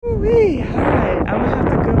Woo-wee. All right, I'm gonna have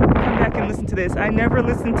to come back and listen to this. I never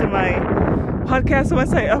listen to my podcast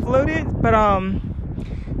once I upload it, but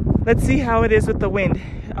let's see how it is with the wind.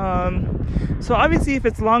 So obviously if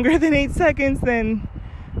it's longer than 8 seconds, then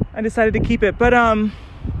I decided to keep it. But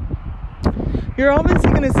you're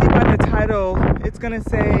obviously gonna see by the title, it's gonna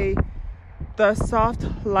say the soft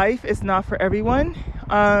life is not for everyone.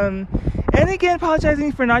 And again,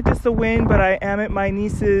 apologizing for not just the wind, but I am at my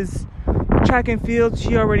niece's track and field.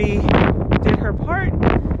 She already did her part,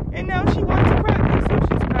 and now she wants to practice, so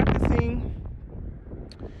she's practicing,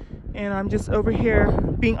 and I'm just over here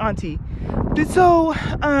being auntie. So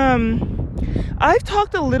I've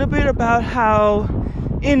talked a little bit about how,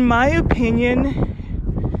 in my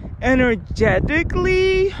opinion,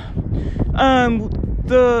 energetically,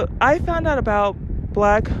 I found out about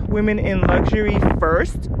Black women in luxury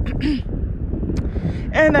first.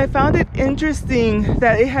 And I found it interesting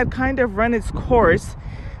that it had kind of run its course.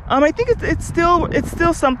 I think it's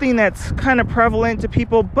still something that's kind of prevalent to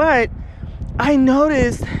people, but I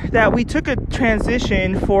noticed that we took a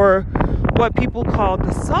transition for what people call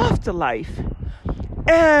the soft life.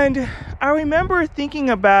 And I remember thinking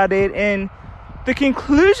about it, and the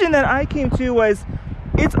conclusion that I came to was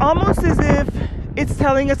it's almost as if it's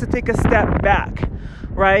telling us to take a step back,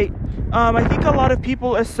 right? I think a lot of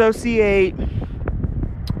people associate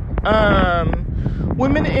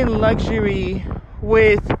women in luxury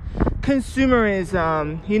with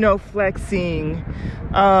consumerism, flexing.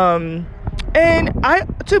 And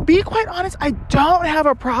to be quite honest, I don't have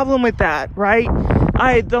a problem with that, right?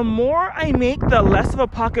 The more I make, the less of a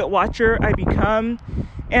pocket watcher I become.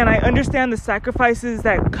 And I understand the sacrifices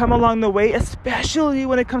that come along the way, especially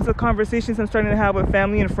when it comes to conversations I'm starting to have with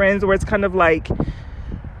family and friends, where it's kind of like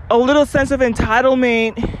a little sense of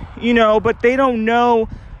entitlement, but they don't know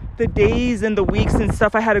the days and the weeks and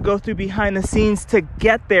stuff I had to go through behind the scenes to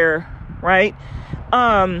get there, right?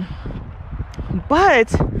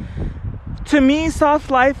 But to me, soft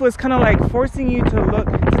life was kind of like forcing you to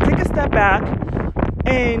take a step back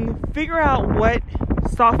and figure out what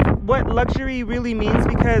luxury really means,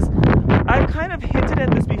 because I've kind of hinted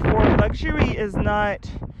at this before. Luxury is not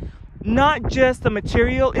just the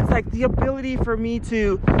material. It's like the ability for me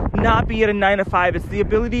to not be at a 9 to 5. It's the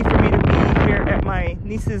ability for me to be here at my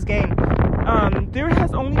niece's game. There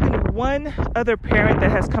has only been one other parent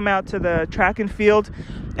that has come out to the track and field,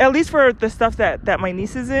 at least for the stuff that my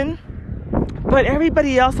niece is in. But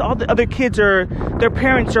everybody else, all the other kids, their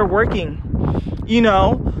parents are working,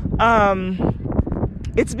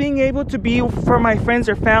 It's being able to be for my friends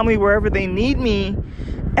or family wherever they need me,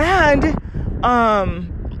 and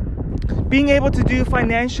being able to do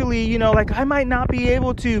financially, like I might not be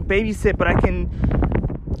able to babysit, but I can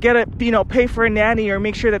pay for a nanny or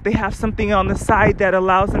make sure that they have something on the side that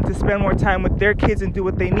allows them to spend more time with their kids and do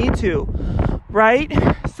what they need to, right?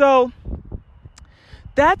 So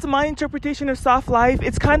that's my interpretation of soft life.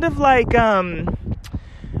 It's kind of like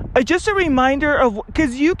just a reminder of,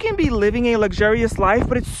 because you can be living a luxurious life,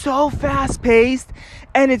 but it's so fast paced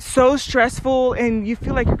and it's so stressful, and you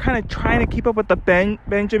feel like you're kind of trying to keep up with the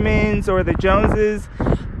Benjamins or the Joneses,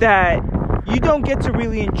 that you don't get to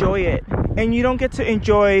really enjoy it, and you don't get to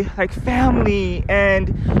enjoy like family.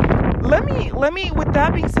 And let me with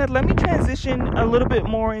that being said, let me transition a little bit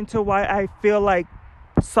more into why I feel like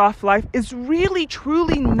soft life is really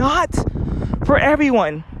truly not for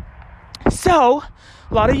everyone. So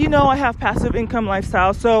a lot of you know I have passive income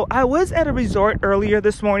lifestyle. So I was at a resort earlier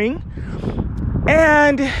this morning,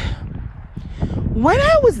 and when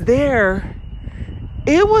I was there,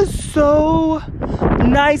 it was so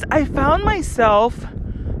nice. I found myself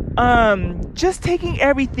just taking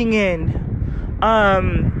everything in.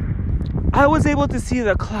 I was able to see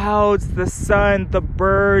the clouds, the sun, the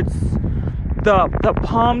birds, the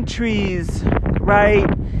palm trees, right?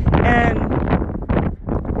 And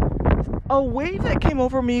a wave that came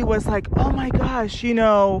over me was like, oh my gosh,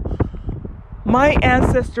 my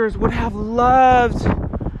ancestors would have loved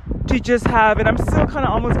to just have, and I'm still kind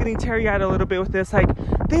of almost getting teary-eyed a little bit with this, like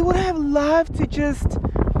they would have loved to just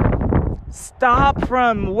stop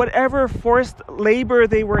from whatever forced labor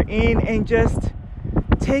they were in and just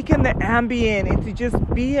take in the ambient and to just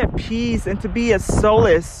be at peace and to be at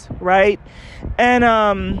solace, right? And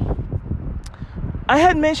I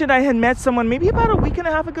had mentioned I had met someone maybe about a week and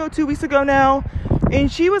a half ago, 2 weeks ago now, and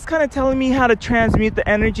she was kind of telling me how to transmute the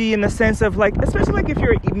energy, in the sense of like, especially like if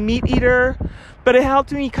you're a meat eater, but it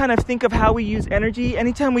helped me kind of think of how we use energy.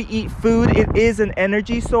 Anytime we eat food, it is an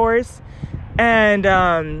energy source. And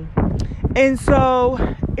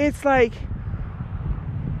so it's like,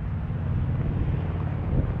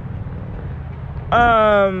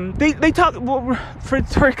 they talk, well, for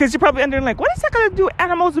because you're probably wondering, like, what is that gonna do with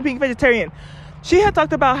animals or being vegetarian? She had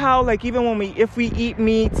talked about how, like, even if we eat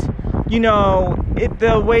meat, you know,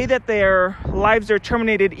 the way that their lives are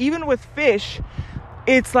terminated, even with fish,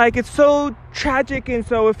 it's like, it's so tragic. And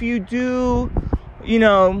so if you do, you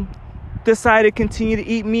know, decide to continue to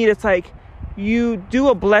eat meat, it's like you do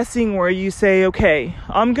a blessing where you say, okay,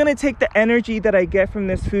 I'm going to take the energy that I get from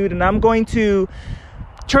this food and I'm going to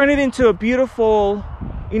turn it into a beautiful,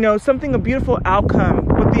 you know, a beautiful outcome,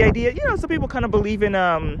 with the idea, you know, some people kind of believe in,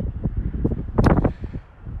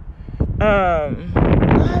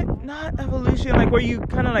 not evolution, like where you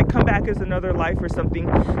kind of like come back as another life or something.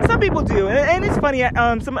 Some people do, and it's funny.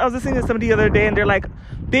 I was listening to somebody the other day, and they're like,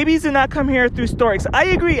 babies do not come here through storks. I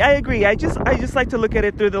agree. I just like to look at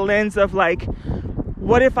it through the lens of, like,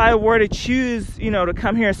 what if I were to choose, you know, to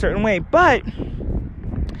come here a certain way. But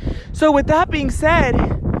so with that being said,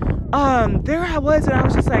 there I was, and I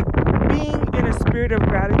was just like being in a spirit of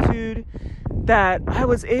gratitude that I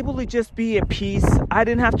was able to just be at peace. I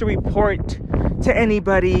didn't have to report to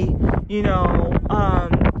anybody, you know,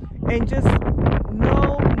 and just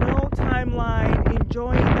no timeline,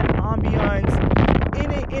 enjoying the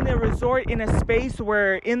ambiance in a resort, in a space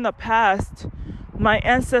where in the past my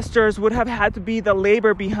ancestors would have had to be the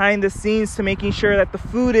labor behind the scenes to making sure that the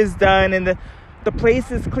food is done and the place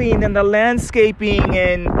is clean and the landscaping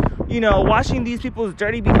and, you know, washing these people's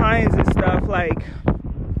dirty behinds and stuff, like.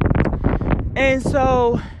 And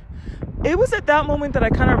so it was at that moment that I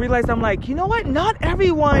kind of realized, I'm like, you know what? Not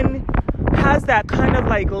everyone has that kind of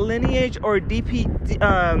like lineage or DNA.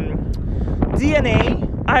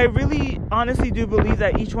 I really honestly do believe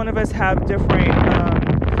that each one of us have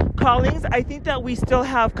different callings. I think that we still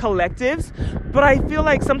have collectives, but I feel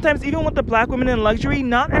like sometimes even with the Black women in luxury,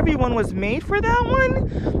 not everyone was made for that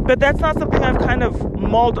one. But that's not something I've kind of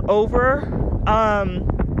mulled over.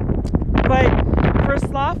 But for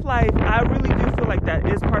Sloth Life, I really do feel like that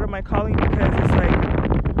is part of my calling, because it's like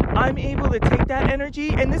I'm able to take that energy,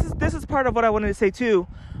 and this is part of what I wanted to say too.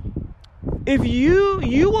 If you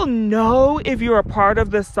will know if you're a part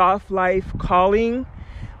of the Soft Life calling,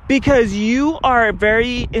 because you are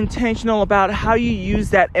very intentional about how you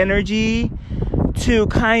use that energy to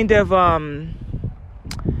kind of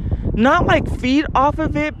not like feed off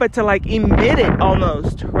of it, but to like emit it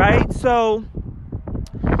almost, right? So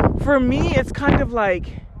for me, it's kind of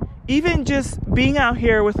like, even just being out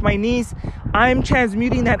here with my niece, I'm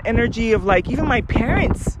transmuting that energy of, like, even my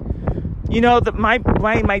parents, you know, my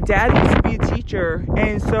dad used to be a teacher.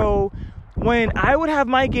 And so when I would have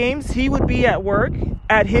my games, he would be at work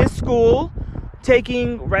at his school,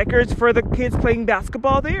 taking records for the kids playing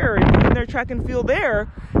basketball there and doing their track and field there.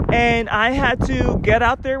 And I had to get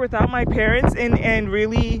out there without my parents and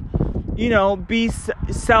really, you know, be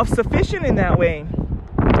self-sufficient in that way.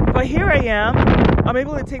 But here I am, I'm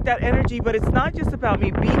able to take that energy, but it's not just about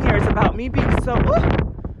me being here, it's about me being so,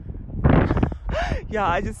 yeah,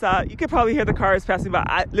 I just you could probably hear the cars passing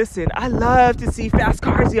by. Listen, I love to see fast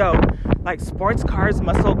cars, yo, like sports cars,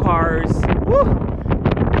 muscle cars, woo.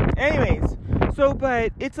 Anyways, so,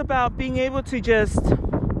 but it's about being able to just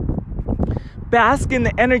bask in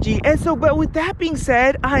the energy. And so, but with that being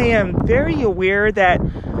said, I am very aware that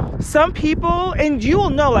some people, and you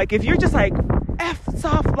will know, like, if you're just like,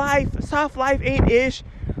 soft life ain't ish,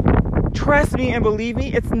 trust me and believe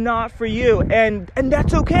me, it's not for you, and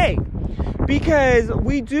that's okay, because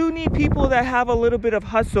we do need people that have a little bit of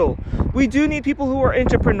hustle. We do need people who are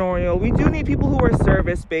entrepreneurial. We do need people who are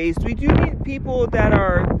service based. We do need people that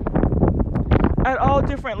are at all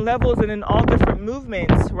different levels and in all different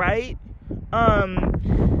movements, right?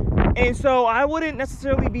 And so I wouldn't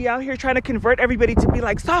necessarily be out here trying to convert everybody to be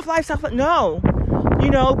like soft life. No, you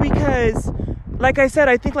know, because like I said,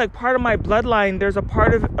 I think like part of my bloodline, there's a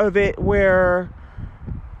part of it where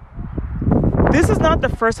this is not the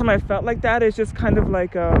first time I felt like that. It's just kind of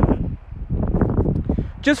like,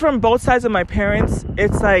 just from both sides of my parents,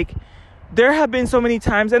 it's like, there have been so many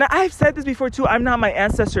times, and I've said this before too, I'm not my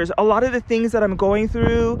ancestors. A lot of the things that I'm going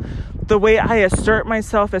through, the way I assert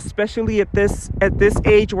myself, especially at this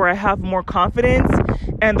age where I have more confidence,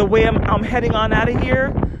 and the way I'm heading on out of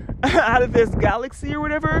here, out of this galaxy or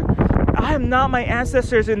whatever, I am not my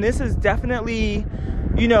ancestors, and this is definitely,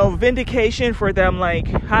 you know, vindication for them. Like,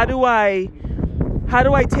 how do I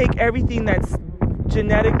take everything that's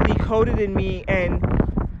genetically coded in me and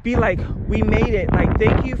be like, we made it. Like,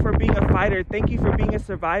 thank you for being a fighter. Thank you for being a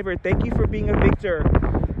survivor. Thank you for being a victor.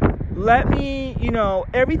 Let me, you know,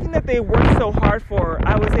 everything that they worked so hard for,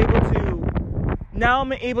 now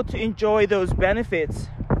I'm able to enjoy those benefits,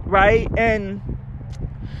 right? And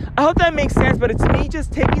I hope that makes sense, but it's me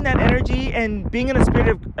just taking that energy and being in a spirit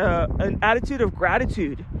of an attitude of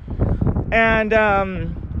gratitude. And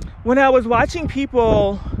when I was watching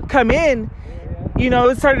people come in, you know,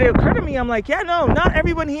 it started to occur to me, I'm like, yeah, no, not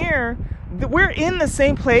everyone here, we're in the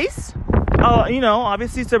same place. You know,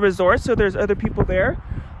 obviously it's a resort, so there's other people there,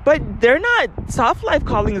 but they're not, Soft Life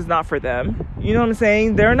Calling is not for them. You know what I'm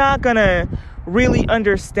saying? They're not gonna really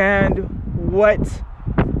understand what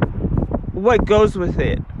goes with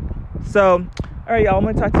it. So, all right, y'all, I'm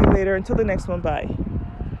gonna talk to you later. Until the next one, bye.